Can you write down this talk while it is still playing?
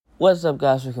What's up,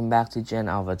 guys? Welcome back to Gen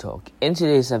Alpha Talk. In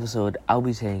today's episode, I'll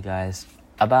be telling you guys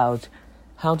about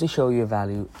how to show your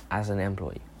value as an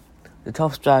employee. The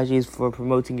top strategies for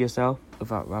promoting yourself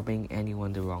without rubbing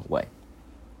anyone the wrong way.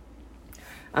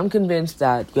 I'm convinced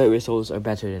that great results are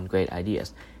better than great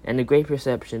ideas, and a great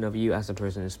perception of you as a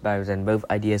person is better than both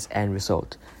ideas and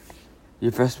results.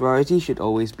 Your first priority should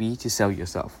always be to sell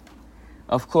yourself.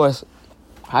 Of course,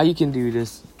 how you can do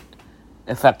this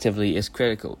effectively is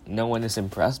critical. No one is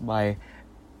impressed by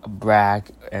a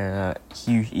brag,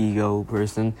 huge ego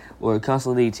person, or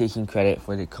constantly taking credit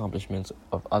for the accomplishments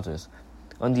of others.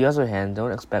 On the other hand,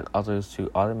 don't expect others to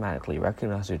automatically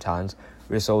recognize your talents,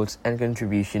 results, and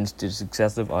contributions to the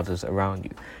success of others around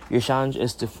you. Your challenge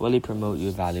is to fully promote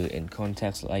your value in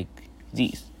contexts like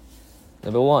these.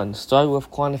 Number 1, start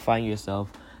with quantifying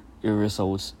your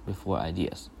results before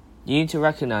ideas. You need to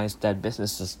recognize that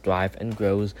businesses thrive and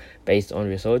grow based on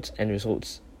results, and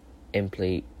results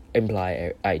imply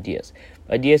ideas.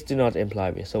 Ideas do not imply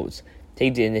results.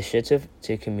 Take the initiative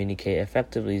to communicate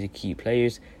effectively to key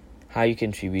players how you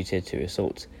contributed to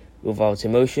results, without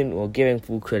emotion or giving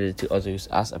full credit to others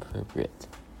as appropriate.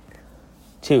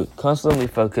 2, constantly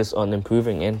focus on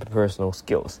improving interpersonal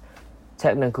skills.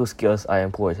 Technical skills are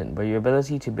important, but your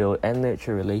ability to build and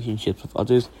nurture relationships with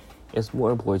others is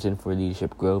more important for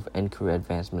leadership growth and career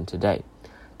advancement today.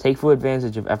 Take full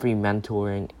advantage of every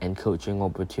mentoring and coaching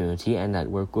opportunity and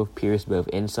network with peers both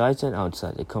inside and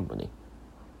outside the company.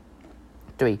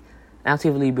 3,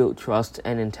 actively build trust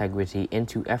and integrity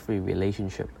into every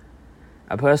relationship.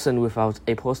 A person without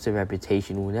a positive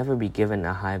reputation will never be given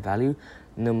a high value,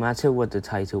 no matter what the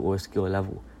title or skill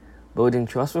level. Building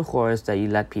trust requires that you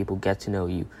let people get to know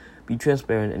you, be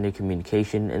transparent in your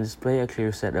communication, and display a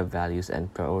clear set of values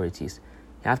and priorities.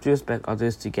 You have to respect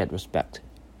others to get respect.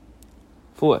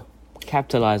 4,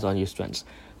 capitalize on your strengths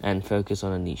and focus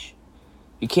on a niche.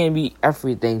 You can't be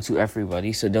everything to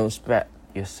everybody, so don't spread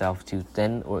yourself too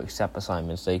thin or accept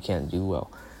assignments that you can't do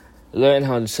well. Learn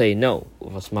how to say no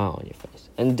with a smile on your face,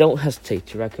 and don't hesitate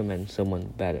to recommend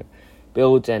someone better.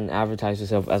 Build and advertise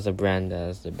yourself as a brand that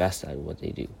is the best at what they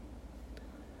do.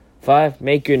 5,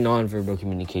 make your nonverbal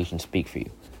communication speak for you.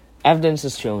 Evidence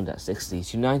has shown that 60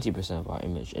 to 90% of our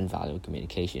image and value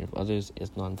communication with others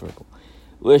is nonverbal,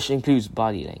 which includes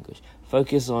body language.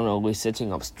 Focus on always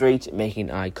sitting up straight, making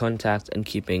eye contact, and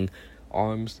keeping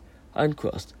arms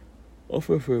uncrossed.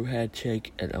 Offer a firm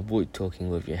handshake and avoid talking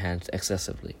with your hands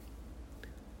excessively.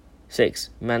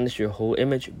 6, manage your whole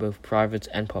image, both private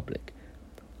and public.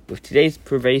 With today's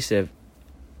pervasive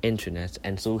internet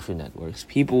and social networks,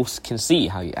 people can see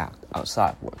how you act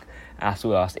outside of work as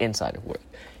well as inside of work.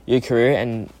 Your career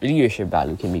and leadership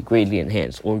value can be greatly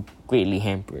enhanced or greatly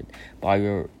hampered by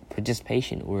your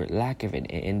participation or lack of it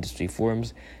in industry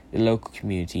forums, the local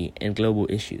community, and global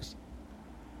issues.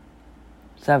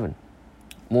 7,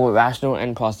 more rational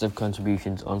and positive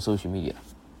contributions on social media.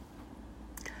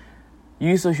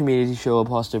 Use social media to show a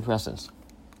positive presence.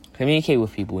 Communicate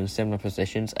with people in similar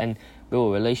positions and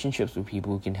build relationships with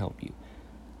people who can help you.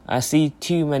 I see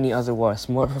too many otherwise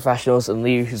smart professionals and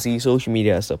leaders who see social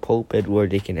media as a pulpit where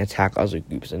they can attack other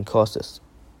groups and causes.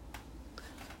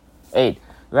 8,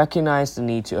 recognize the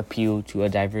need to appeal to a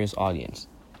diverse audience.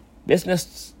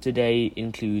 Business today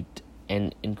include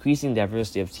an increasing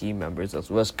diversity of team members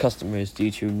as well as customers due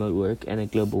to remote work and a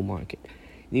global market.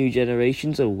 New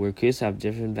generations of workers have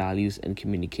different values and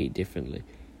communicate differently.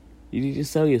 You need to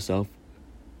sell yourself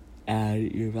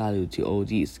and your value to all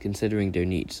these, considering their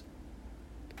needs.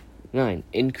 9,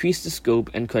 increase the scope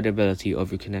and credibility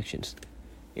of your connections.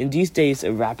 In these days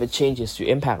of rapid changes, your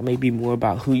impact may be more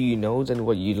about who you know than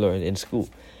what you learned in school.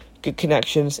 Good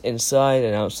connections inside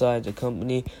and outside the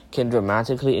company can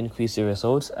dramatically increase your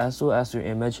results as well as your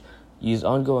image. Use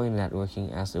ongoing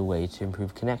networking as a way to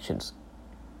improve connections.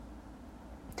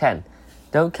 10,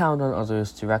 don't count on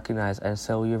others to recognize and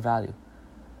sell your value.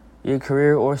 Your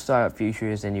career or startup future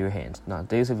is in your hands, not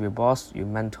those of your boss, your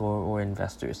mentor, or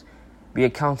investors. Be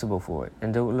accountable for it,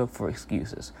 and don't look for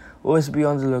excuses. Always be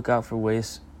on the lookout for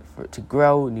ways to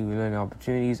grow, new learning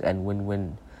opportunities, and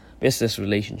win-win business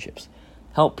relationships.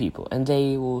 Help people, and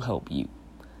they will help you.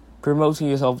 Promoting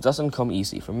yourself doesn't come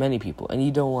easy for many people, and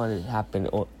you don't want it to happen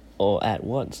all at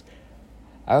once.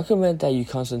 I recommend that you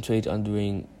concentrate on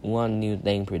doing one new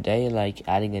thing per day, like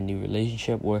adding a new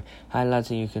relationship or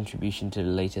highlighting your contribution to the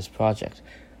latest project.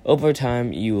 Over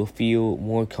time, you will feel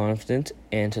more confident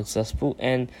and successful,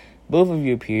 and both of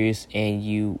your peers and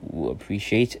you will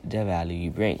appreciate the value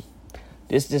you bring.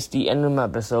 This is the end of my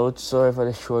episode. Sorry for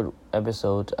the short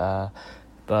episode,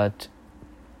 but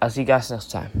I'll see you guys next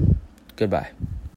time. Goodbye.